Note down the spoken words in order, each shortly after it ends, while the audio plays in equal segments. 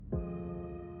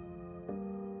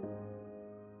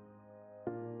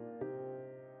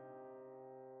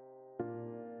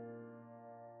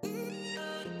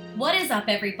What is up,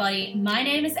 everybody? My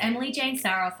name is Emily Jane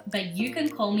Saroff, but you can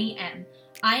call me Em.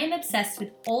 I am obsessed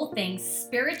with all things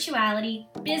spirituality,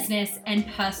 business, and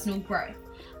personal growth.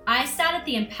 I started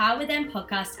the Empower with Em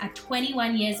podcast at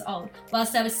 21 years old,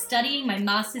 whilst I was studying my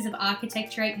Masters of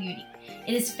Architecture at uni.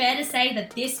 It is fair to say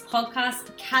that this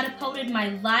podcast catapulted my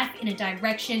life in a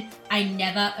direction I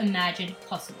never imagined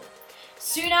possible.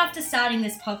 Soon after starting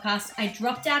this podcast, I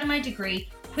dropped out of my degree,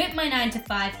 quit my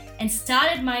 9-to-5, and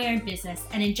started my own business,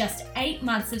 and in just 8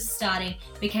 months of starting,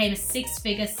 became a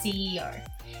 6-figure CEO.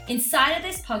 Inside of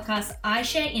this podcast, I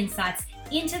share insights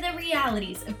into the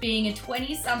realities of being a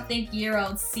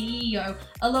 20-something-year-old CEO,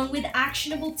 along with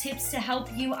actionable tips to help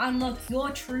you unlock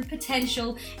your true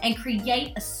potential and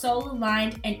create a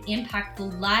soul-aligned and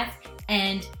impactful life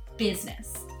and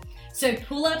business. So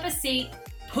pull up a seat,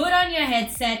 put on your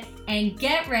headset, and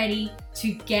get ready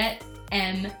to get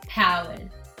empowered.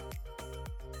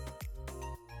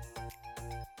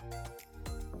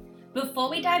 Before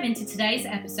we dive into today's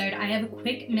episode, I have a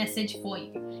quick message for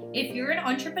you. If you're an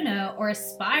entrepreneur or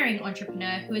aspiring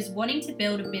entrepreneur who is wanting to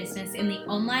build a business in the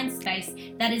online space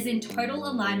that is in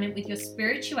total alignment with your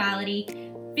spirituality,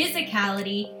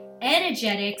 physicality,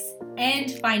 energetics, and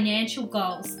financial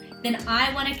goals, then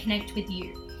I want to connect with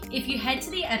you. If you head to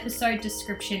the episode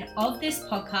description of this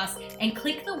podcast and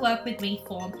click the Work With Me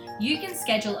form, you can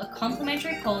schedule a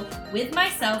complimentary call with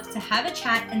myself to have a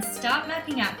chat and start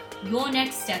mapping out your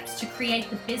next steps to create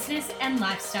the business and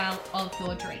lifestyle of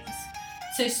your dreams.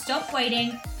 So stop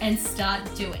waiting and start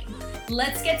doing.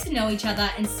 Let's get to know each other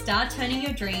and start turning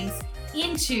your dreams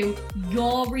into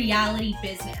your reality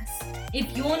business.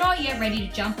 If you're not yet ready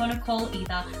to jump on a call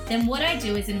either, then what I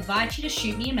do is invite you to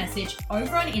shoot me a message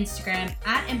over on Instagram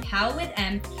at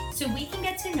EmpowerWithEm so we can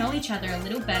get to know each other a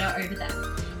little better over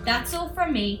there. That's all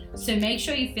from me, so make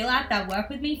sure you fill out that Work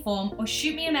With Me form or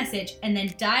shoot me a message and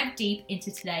then dive deep into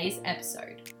today's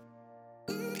episode.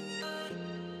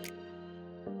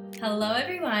 Hello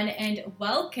everyone and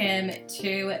welcome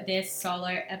to this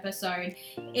solo episode.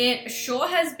 It sure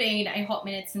has been a hot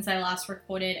minute since I last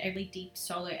recorded a really deep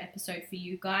solo episode for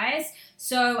you guys,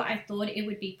 so I thought it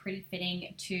would be pretty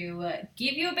fitting to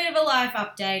give you a bit of a life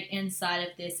update inside of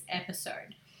this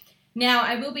episode. Now,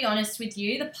 I will be honest with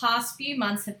you, the past few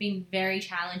months have been very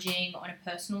challenging on a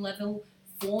personal level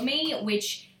for me,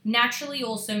 which naturally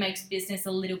also makes business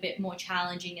a little bit more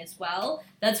challenging as well.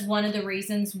 That's one of the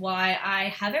reasons why I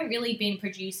haven't really been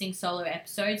producing solo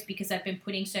episodes, because I've been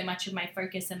putting so much of my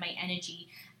focus and my energy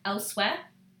elsewhere.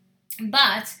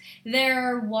 But there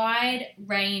are a wide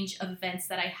range of events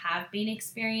that I have been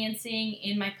experiencing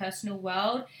in my personal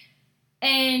world.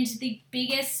 And the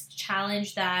biggest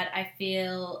challenge that I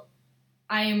feel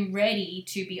I am ready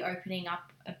to be opening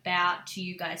up about to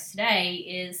you guys today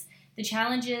is the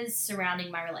challenges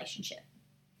surrounding my relationship.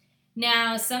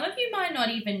 Now, some of you might not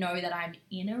even know that I'm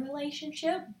in a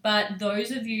relationship, but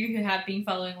those of you who have been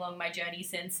following along my journey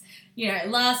since,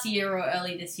 last year or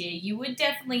early this year, you would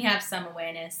definitely have some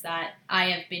awareness that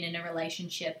I have been in a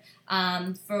relationship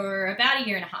for about 1.5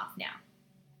 years now.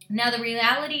 Now, the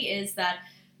reality is that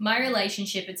my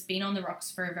relationship, it's been on the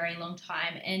rocks for a very long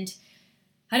time, and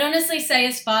I'd honestly say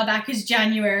as far back as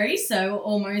January, so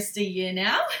almost a year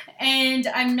now. And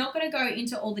I'm not going to go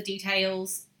into all the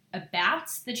details about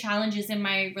the challenges in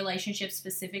my relationship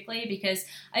specifically, because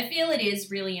I feel it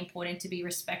is really important to be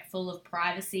respectful of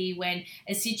privacy when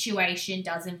a situation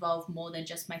does involve more than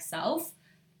just myself.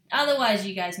 Otherwise,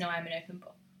 you guys know I'm an open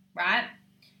book, right?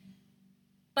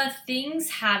 But things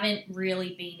haven't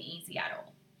really been easy at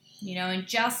all. And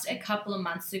just a couple of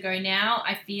months ago now,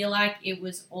 I feel like it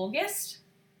was August.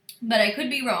 But I could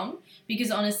be wrong,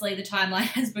 because honestly, the timeline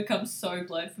has become so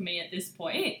blurred for me at this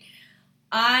point.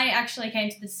 I actually came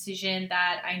to the decision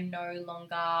that I no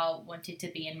longer wanted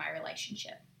to be in my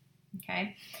relationship,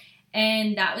 okay?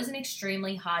 And that was an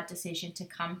extremely hard decision to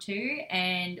come to,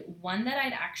 and one that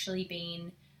I'd actually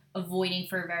been avoiding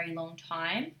for a very long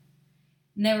time.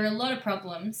 And there were a lot of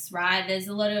problems, right? There's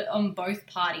a lot on both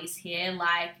parties here,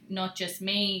 like not just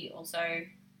me, also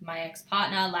my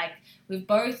ex-partner. Like, we've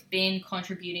both been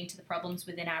contributing to the problems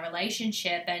within our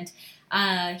relationship, and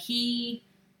he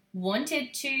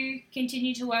wanted to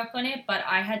continue to work on it, but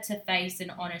I had to face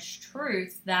an honest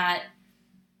truth that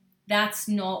that's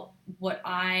not what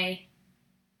I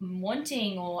am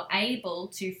wanting or able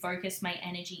to focus my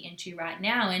energy into right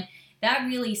now. And that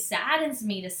really saddens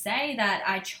me to say that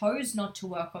I chose not to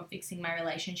work on fixing my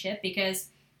relationship, because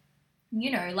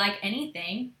like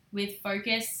anything, with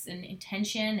focus and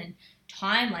intention and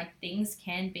time, like, things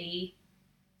can be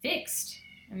fixed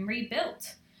and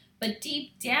rebuilt. But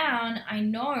deep down, I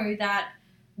know that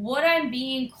what I'm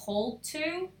being called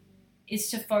to is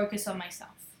to focus on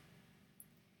myself.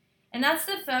 And that's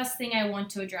the first thing I want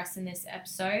to address in this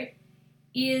episode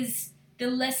is the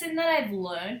lesson that I've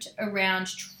learned around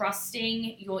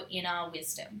trusting your inner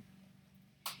wisdom.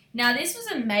 Now, this was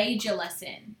a major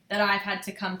lesson that I've had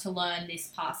to come to learn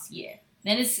this past year.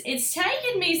 And it's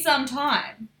taken me some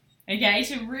time, okay,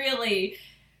 to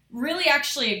really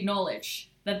actually acknowledge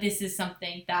that this is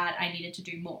something that I needed to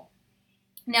do more.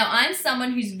 Now, I'm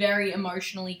someone who's very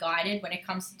emotionally guided when it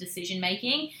comes to decision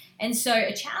making. And so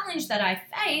a challenge that I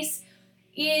face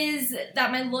is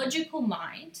that my logical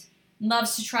mind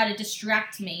loves to try to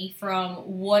distract me from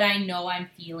what I know I'm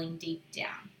feeling deep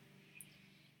down.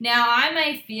 Now, I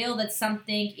may feel that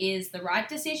something is the right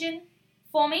decision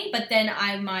for me, but then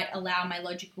I might allow my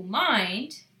logical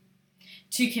mind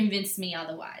to convince me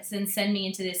otherwise and send me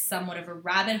into this somewhat of a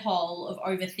rabbit hole of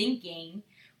overthinking,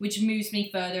 which moves me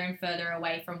further and further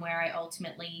away from where I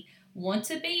ultimately want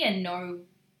to be and know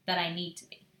that I need to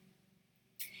be.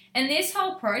 And this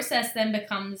whole process then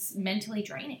becomes mentally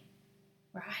draining,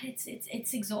 right?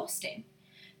 It's exhausting.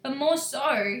 But more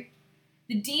so,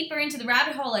 the deeper into the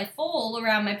rabbit hole I fall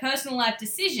around my personal life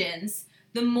decisions,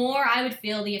 the more I would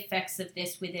feel the effects of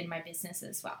this within my business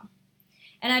as well.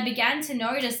 And I began to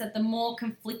notice that the more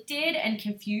conflicted and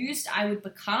confused I would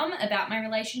become about my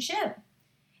relationship,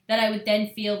 that I would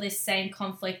then feel this same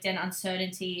conflict and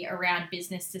uncertainty around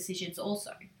business decisions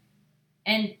also.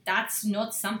 And that's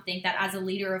not something that as a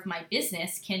leader of my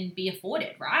business can be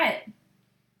afforded, right?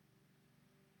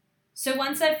 So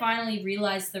once I finally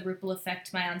realized the ripple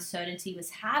effect my uncertainty was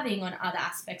having on other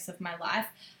aspects of my life,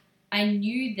 I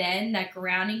knew then that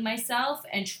grounding myself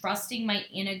and trusting my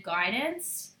inner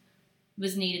guidance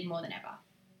was needed more than ever.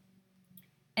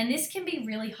 And this can be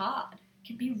really hard. It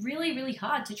can be really, really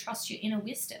hard to trust your inner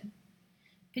wisdom,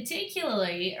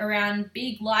 particularly around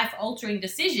big life-altering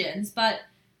decisions. But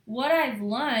what I've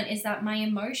learned is that my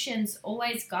emotions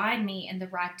always guide me in the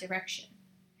right direction.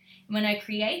 When I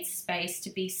create space to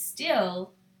be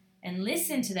still and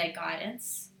listen to their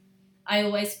guidance, I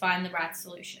always find the right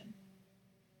solution.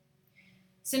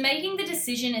 So making the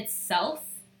decision itself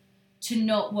to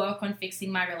not work on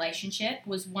fixing my relationship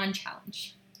was one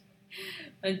challenge.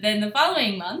 But then the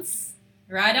following months,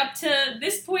 right up to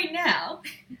this point now,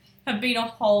 have been a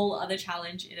whole other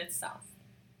challenge in itself.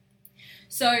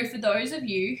 So for those of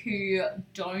you who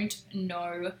don't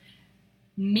know,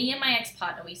 me and my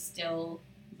ex-partner, we still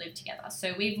live together.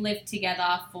 So we've lived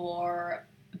together for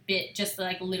a bit, just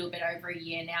like a little bit over a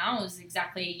year now. It was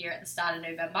exactly a year at the start of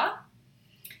November.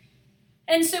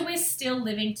 And so we're still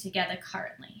living together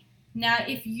currently. Now,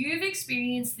 if you've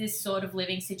experienced this sort of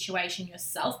living situation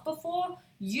yourself before,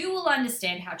 you will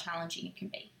understand how challenging it can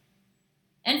be.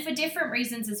 And for different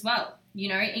reasons as well,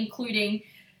 including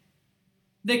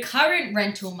the current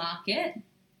rental market,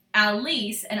 our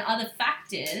lease, and other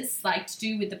factors like to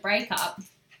do with the breakup.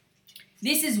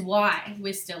 This is why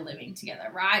we're still living together,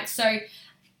 right? So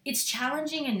it's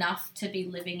challenging enough to be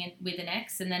living with an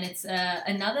ex, and then it's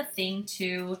another thing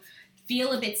to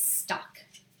feel a bit stuck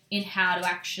in how to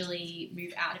actually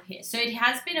move out of here. So it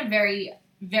has been a very,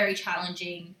 very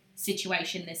challenging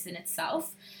situation, this in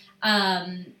itself.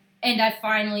 And I've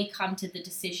finally come to the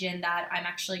decision that I'm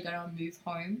actually going to move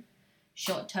home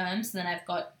short term, so then I've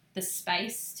got the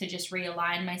space to just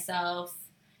realign myself,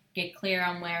 get clear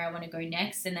on where I want to go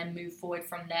next, and then move forward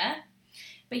from there.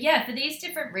 But yeah, for these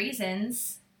different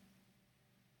reasons,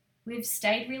 we've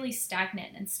stayed really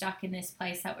stagnant and stuck in this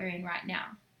place that we're in right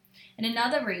now. And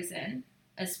another reason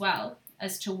as well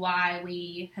as to why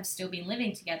we have still been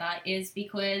living together is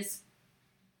because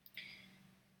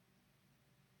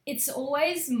it's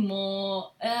always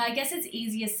more, I guess it's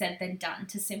easier said than done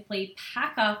to simply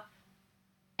pack up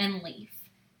and leave.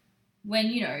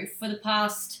 When, for the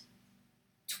past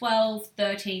 12,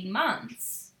 13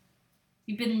 months,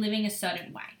 you've been living a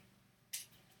certain way.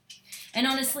 And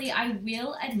honestly, I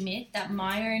will admit that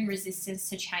my own resistance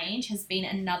to change has been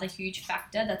another huge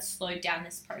factor that's slowed down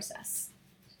this process.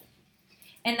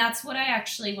 And that's what I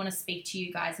actually want to speak to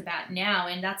you guys about now,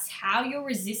 and that's how your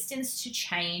resistance to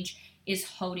change is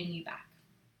holding you back.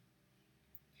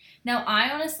 Now, I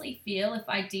honestly feel if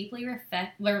I deeply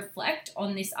reflect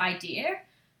on this idea,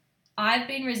 I've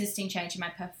been resisting change in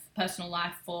my personal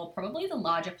life for probably the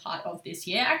larger part of this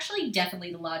year, actually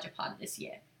definitely the larger part of this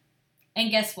year. And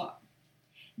guess what?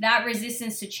 That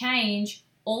resistance to change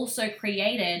also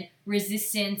created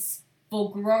resistance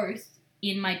for growth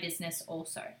in my business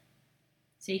also.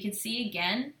 So you can see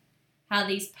again how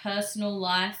these personal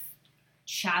life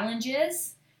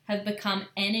challenges have become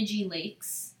energy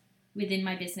leaks within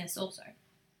my business also.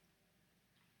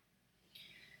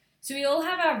 So we all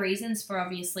have our reasons for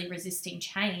obviously resisting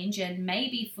change, and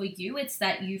maybe for you it's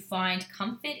that you find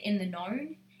comfort in the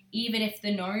known even if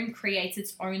the known creates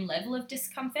its own level of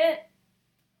discomfort.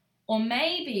 Or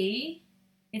maybe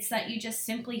it's that you just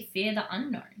simply fear the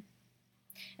unknown.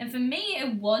 And for me,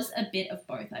 it was a bit of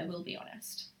both, I will be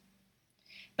honest.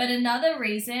 But another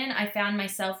reason I found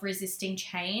myself resisting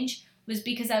change was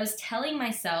because I was telling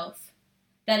myself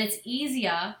that it's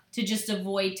easier to just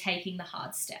avoid taking the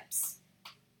hard steps.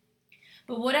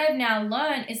 But what I've now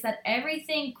learned is that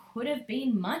everything could have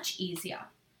been much easier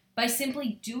by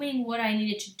simply doing what I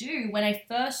needed to do when I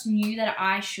first knew that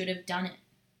I should have done it.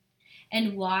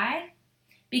 And why?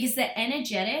 Because the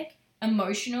energetic,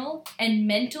 emotional, and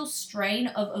mental strain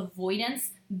of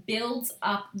avoidance builds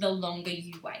up the longer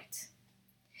you wait.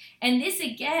 And this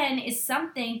again is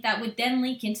something that would then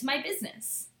link into my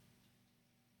business.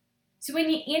 So when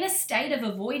you're in a state of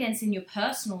avoidance in your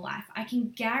personal life, I can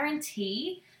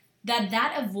guarantee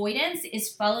that avoidance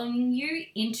is following you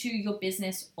into your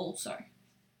business also.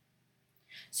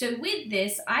 So with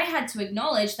this, I had to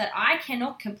acknowledge that I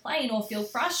cannot complain or feel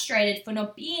frustrated for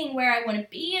not being where I want to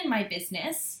be in my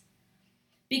business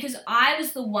because I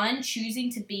was the one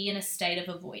choosing to be in a state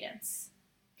of avoidance.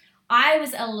 I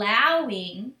was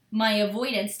allowing my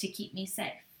avoidance to keep me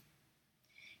safe.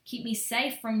 Keep me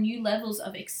safe from new levels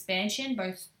of expansion,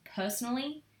 both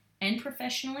personally and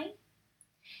professionally.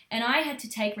 And I had to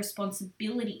take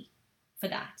responsibility for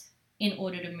that in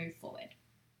order to move forward.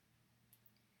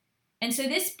 And so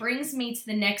this brings me to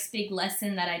the next big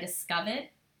lesson that I discovered,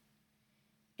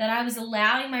 that I was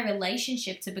allowing my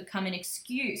relationship to become an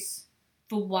excuse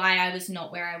for why I was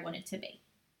not where I wanted to be.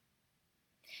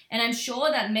 And I'm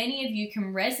sure that many of you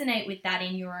can resonate with that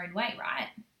in your own way, right?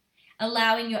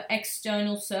 Allowing your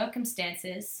external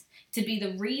circumstances to be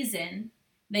the reason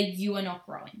that you are not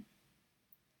growing.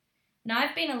 And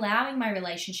I've been allowing my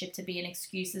relationship to be an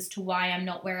excuse as to why I'm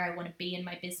not where I want to be in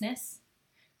my business,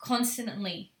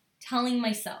 constantly telling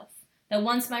myself that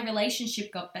once my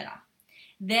relationship got better,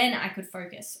 then I could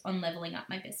focus on leveling up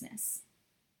my business.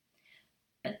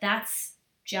 But that's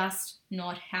just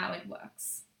not how it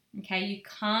works. Okay, you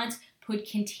can't put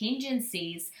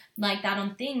contingencies like that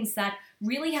on things that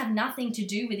really have nothing to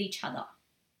do with each other.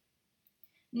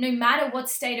 No matter what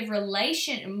state of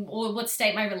relation or what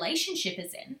state my relationship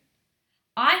is in,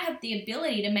 I have the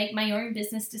ability to make my own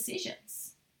business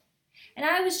decisions. And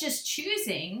I was just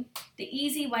choosing the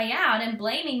easy way out and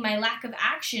blaming my lack of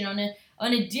action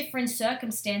on a different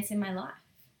circumstance in my life.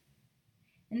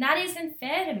 And that isn't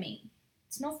fair to me.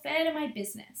 It's not fair to my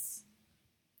business.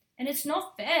 And it's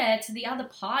not fair to the other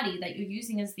party that you're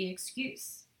using as the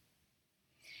excuse.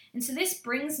 And so this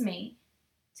brings me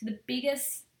to the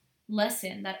biggest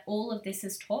lesson that all of this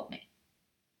has taught me.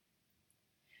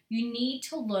 You need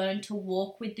to learn to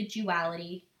walk with the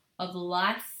duality of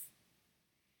life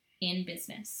in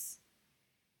business.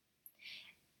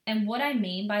 And what I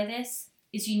mean by this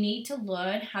is you need to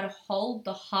learn how to hold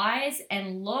the highs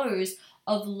and lows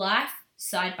of life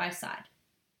side by side.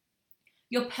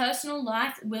 Your personal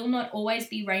life will not always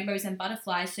be rainbows and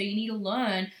butterflies, so you need to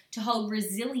learn to hold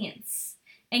resilience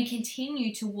and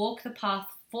continue to walk the path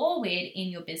forward in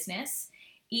your business,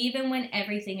 even when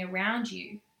everything around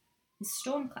you is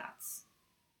storm clouds.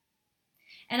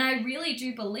 And I really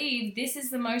do believe this is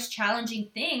the most challenging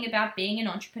thing about being an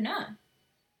entrepreneur.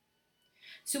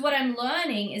 So what I'm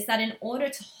learning is that in order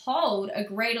to hold a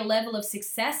greater level of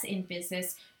success in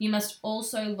business, you must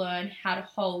also learn how to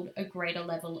hold a greater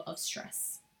level of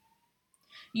stress.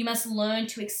 You must learn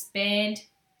to expand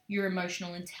your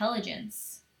emotional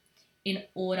intelligence in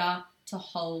order to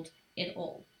hold it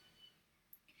all.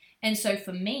 And so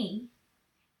for me,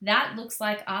 that looks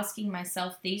like asking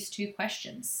myself these two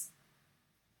questions.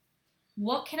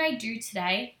 What can I do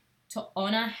today to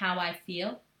honor how I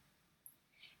feel?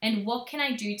 And what can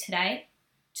I do today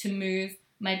to move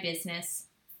my business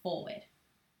forward?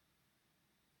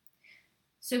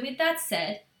 So with that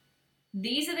said,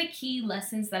 these are the key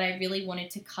lessons that I really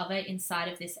wanted to cover inside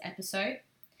of this episode.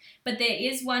 But there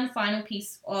is one final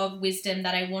piece of wisdom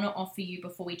that I want to offer you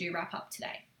before we do wrap up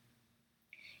today.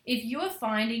 If you are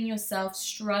finding yourself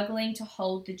struggling to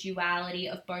hold the duality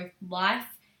of both life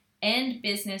and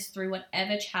business through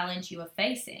whatever challenge you are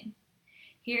facing,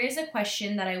 here is a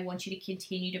question that I want you to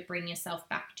continue to bring yourself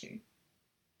back to.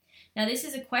 Now, this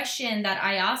is a question that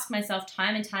I ask myself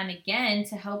time and time again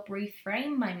to help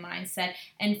reframe my mindset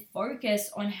and focus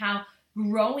on how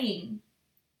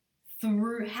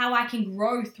I can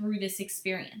grow through this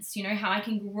experience, how I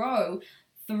can grow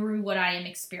through what I am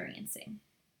experiencing.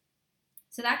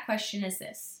 So that question is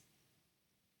this: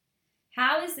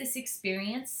 how is this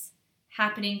experience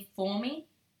happening for me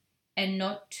and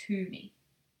not to me?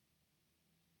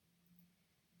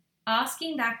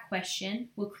 Asking that question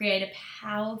will create a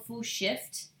powerful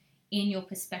shift in your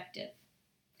perspective.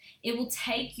 It will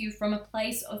take you from a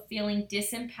place of feeling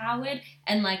disempowered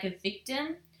and like a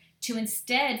victim to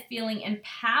instead feeling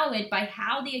empowered by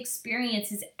how the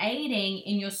experience is aiding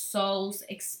in your soul's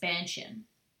expansion.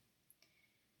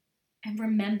 And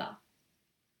remember,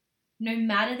 no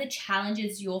matter the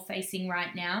challenges you're facing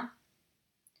right now,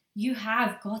 you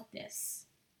have got this.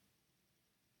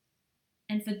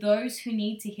 And for those who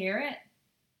need to hear it,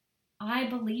 I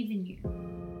believe in you.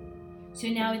 So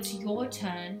now it's your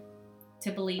turn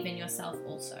to believe in yourself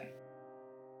also.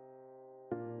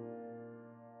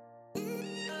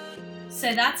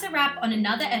 So that's a wrap on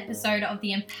another episode of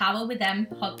the Empower with Em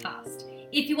podcast.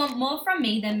 If you want more from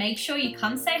me, then make sure you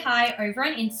come say hi over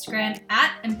on Instagram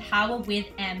at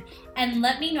EmpowerWithEm and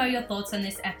let me know your thoughts on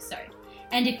this episode.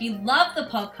 And if you love the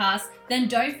podcast, then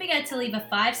don't forget to leave a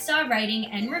 5-star rating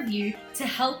and review to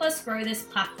help us grow this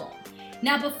platform.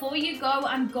 Now, before you go,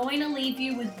 I'm going to leave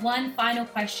you with one final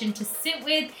question to sit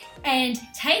with and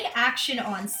take action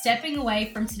on stepping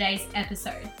away from today's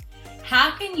episode.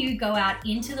 How can you go out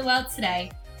into the world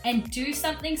today and do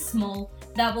something small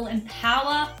that will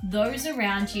empower those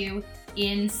around you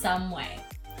in some way?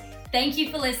 Thank you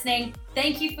for listening.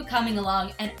 Thank you for coming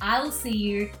along, and I will see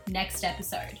you next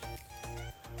episode.